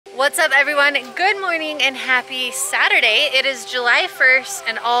What's up everyone? Good morning and happy Saturday. It is July 1st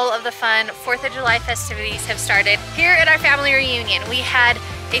and all of the fun 4th of July festivities have started. Here at our family reunion, we had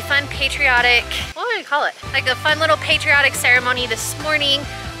a fun patriotic, what would we call it? Like a fun little patriotic ceremony this morning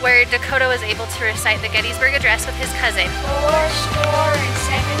where Dakota was able to recite the Gettysburg Address with his cousin.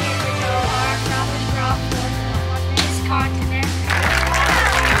 407 years ago, our family brought forth on this continent.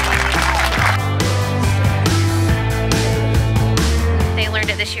 They learned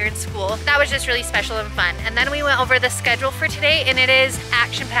it this year in school. That was just really special and fun. And then we went over the schedule for today and it is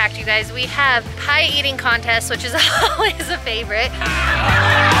action-packed, you guys. We have pie eating contest, which is always a favorite.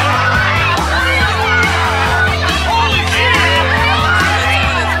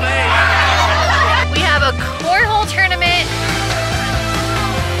 We have a cornhole tournament.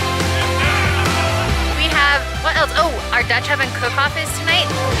 We have, what else? Oh, our Dutch oven cook-off is tonight.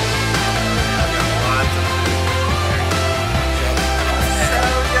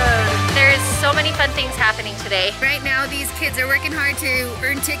 There's so many fun things happening today. Right now, these kids are working hard to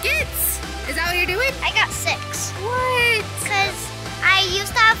earn tickets. Is that what you're doing? I got 6. What? Because I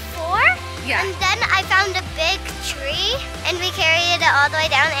used to have 4. Yeah. And then I found a big tree and we carried it all the way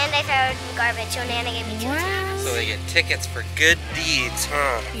down and I found garbage. So Nana gave me 2. Wow. So they get tickets for good deeds,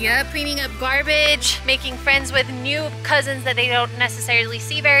 huh? Yep, cleaning up garbage, making friends with new cousins that they don't necessarily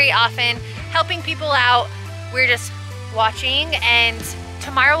see very often, helping people out. We're just watching, and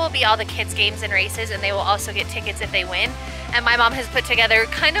tomorrow will be all the kids' games and races, and they will also get tickets if they win. And my mom has put together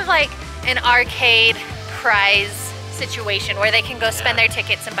kind of like an arcade prize situation where they can go spend their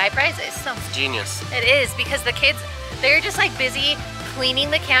tickets and buy prizes. So Genius. it is, because the kids, they're just like busy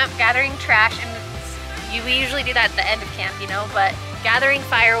cleaning the camp, gathering trash, and we usually do that at the end of camp, you know, but gathering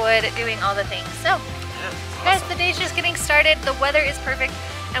firewood, doing all the things. So guys, the day's just getting started. The weather is perfect,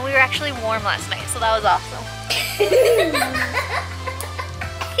 and we were actually warm last night, so that was awesome.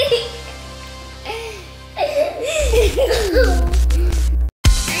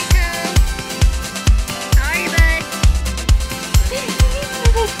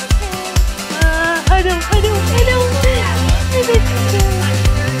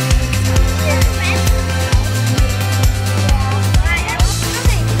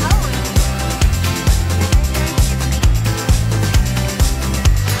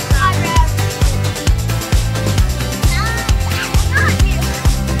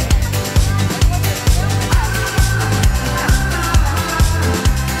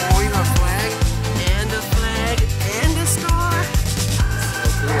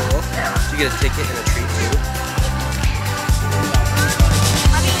 Get a ticket and a treat too.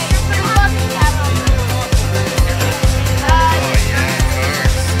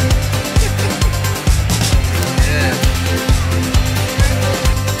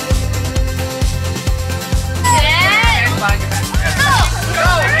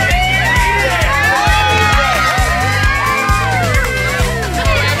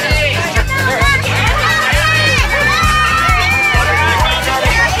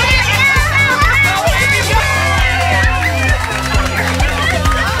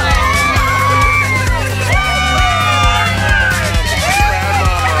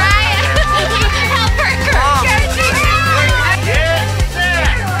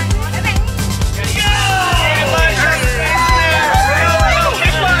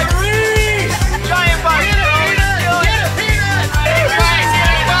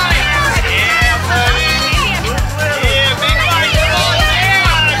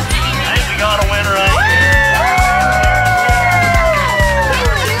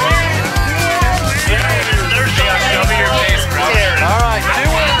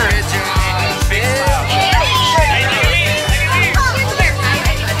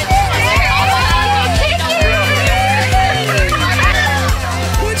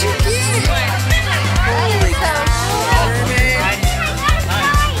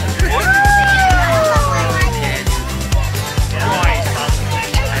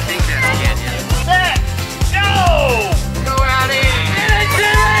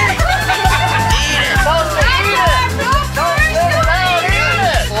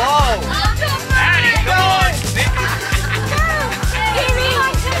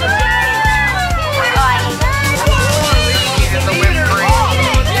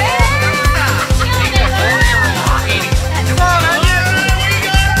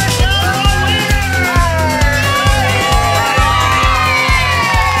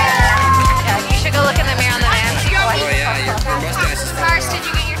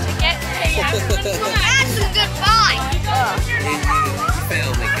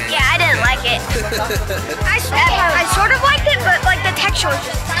 I sort of liked it, but like the texture was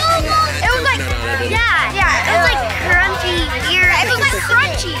just, it was like, yeah, it was like crunchy, weird. It was like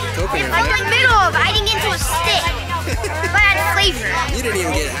crunchy. choking Like her. the middle of biting into a stick. But I had flavor. You didn't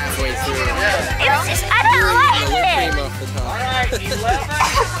even get halfway through. It was just, I don't The like whipped it. cream off the top.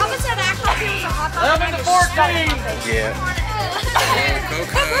 Papa said actually it was a hot dog. 11 to 14. Yeah.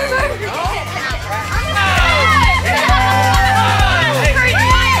 Coco.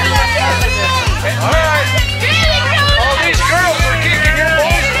 All right. All these girls are kicking your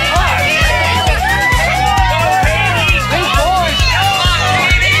boys' butt. These boys.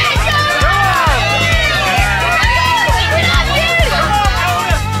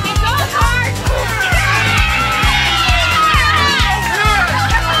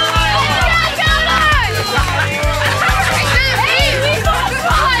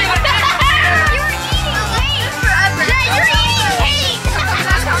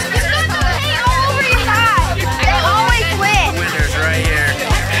 Winners right here.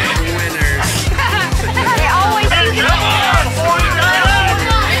 Winners.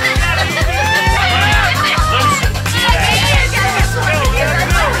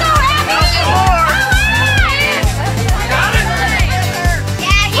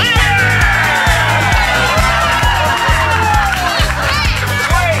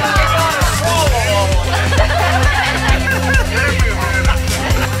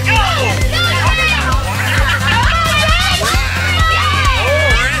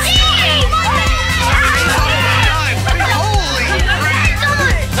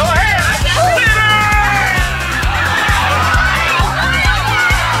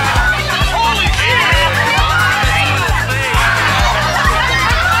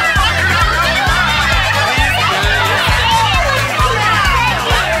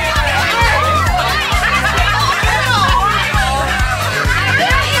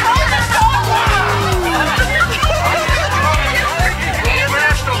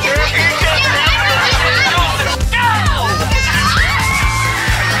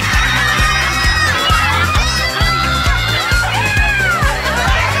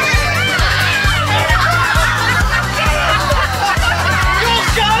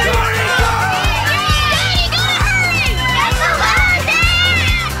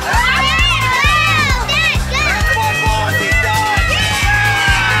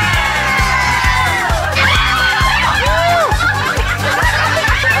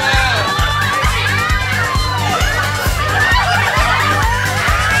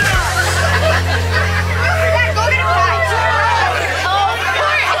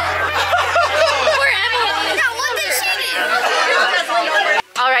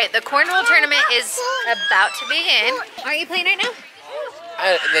 The cornhole tournament is about to begin. Are you playing right now?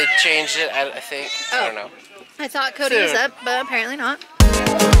 They changed it, I think. I don't know. I thought Cody was up, but apparently not.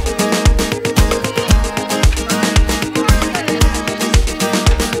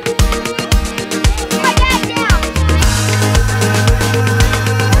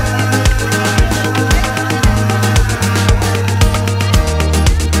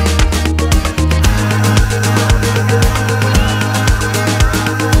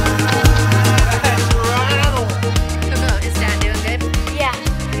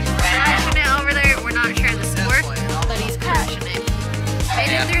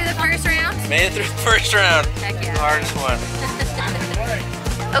 Made it through the first round. Heck yeah. Hardest one.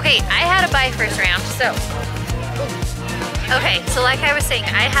 Okay, I had a bye first round, so. Okay, so like I was saying,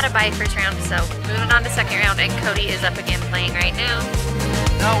 I had a bye first round, so moving on to second round, and Cody is up again playing right now.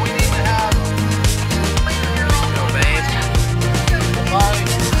 No, we need to have. Go, babe.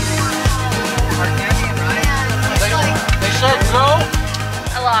 They said go.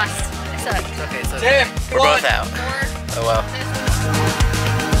 I lost. I sucked. Okay, so Tim, we're both out. Oh well.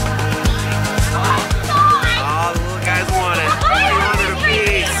 Oh, the little guys want it. They wanted a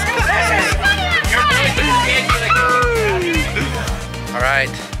piece.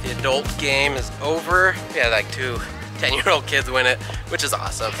 Alright, the adult game is over. We had like 2 10-year-old kids win it, which is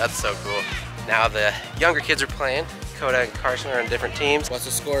awesome. That's so cool. Now the younger kids are playing. Coda and Carson are on different teams. What's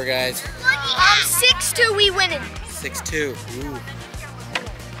the score, guys? 6-2, we winning. 6-2. Ooh.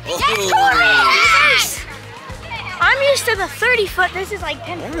 Oh. I'm used to the 30-foot. This is like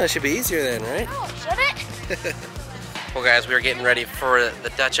 10 Well, that should be easier then, right? Oh, should it? Well, guys, we are getting ready for the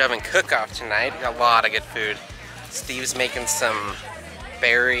Dutch oven cook-off tonight. Got a lot of good food. Steve's making some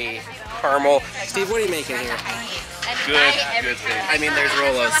berry caramel. Steve, what are you making here? Good food. I mean, there's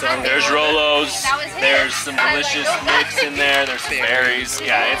Rolos, so I'm There's Rolos. There's some delicious mix in there. There's some berries.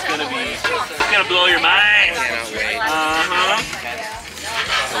 Yeah, it's gonna blow your mind. cannot wait.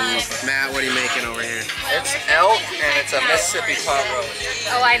 Matt, what are you making over here? It's elk and it's a Mississippi pot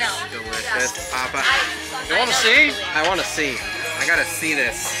roast. Oh, I know. Delicious. Papa? You want to see? I want to see. I gotta see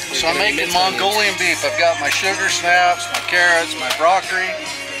this. So I'm making Mongolian beef. I've got my sugar snaps, my carrots, my broccoli.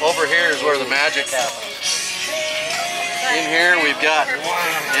 Over over here is where the magic happens. In here we've got,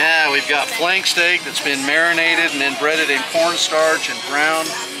 we've got flank steak that's been marinated and then breaded in cornstarch and browned,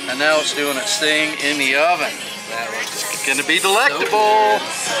 and now it's doing its thing in the oven. That looks Gonna be delectable.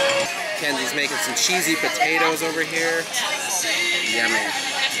 Kenzie's making some cheesy potatoes over here. Yummy.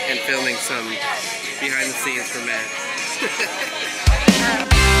 And filming some behind the scenes for Matt.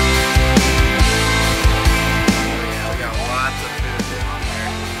 We got lots of food there.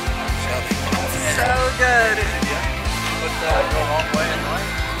 So good. Put that go all the way in line.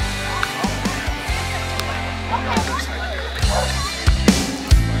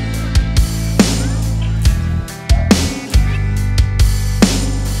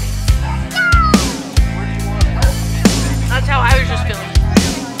 That's how I was just feeling.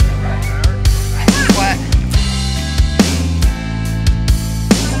 What?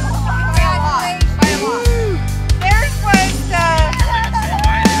 Theirs was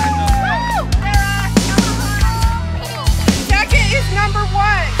second is number 1.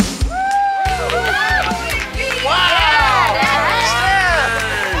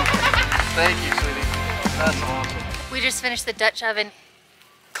 Thank you, sweetie. That's awesome. We just finished the Dutch oven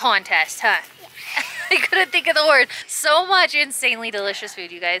contest, huh? I couldn't think of the word. So much insanely delicious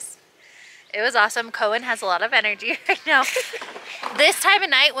food, you guys. It was awesome. Cohen has a lot of energy right now. This time of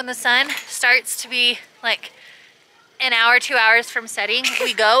night when the sun starts to be like an hour, 2 hours from setting,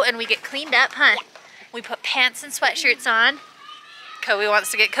 we go and we get cleaned up, huh? We put pants and sweatshirts on. Cohen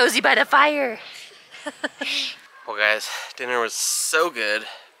wants to get cozy by the fire. Well guys, dinner was so good,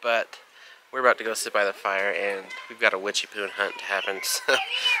 but we're about to go sit by the fire and we've got a witchy poon hunt to happen, so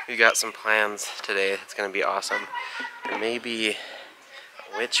we've got some plans today. It's gonna be awesome. There may be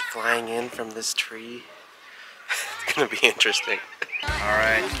a witch flying in from this tree. It's gonna be interesting.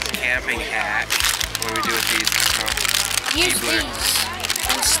 Alright, camping hack. What do we do with these? Use these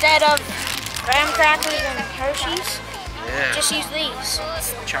instead of graham crackers and Hershey's. Yeah. Just use these.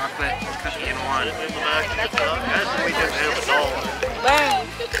 Chocolate cookie in one. Boom.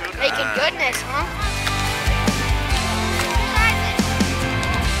 Making goodness, huh?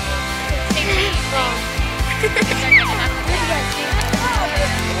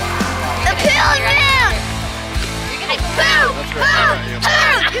 The pilgrim! Boom! Boom!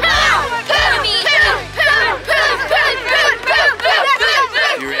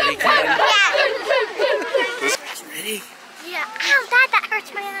 You ready, Ken? Yeah. Ready? Yeah. Ow, Dad, that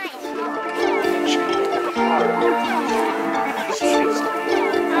hurts my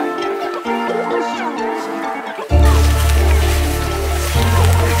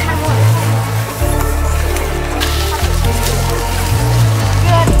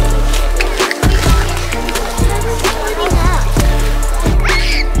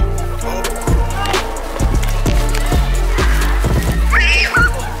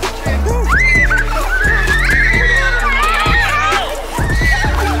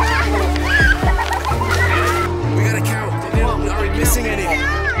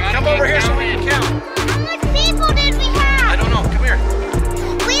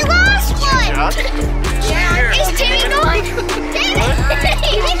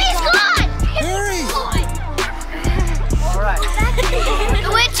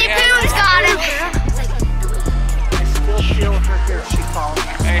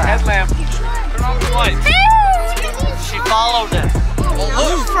Headlamp. Turn on the lights. She followed it.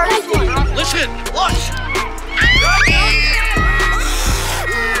 Oh, look. Listen. Watch.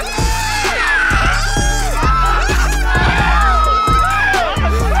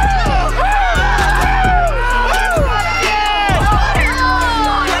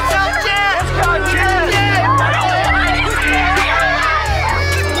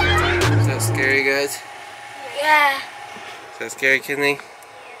 Is that scary, guys? Yeah. Is that scary, Kidney?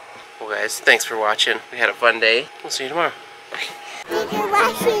 Well guys, thanks for watching. We had a fun day. We'll see you tomorrow. Bye. Thank you for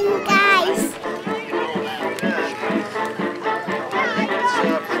watching, guys.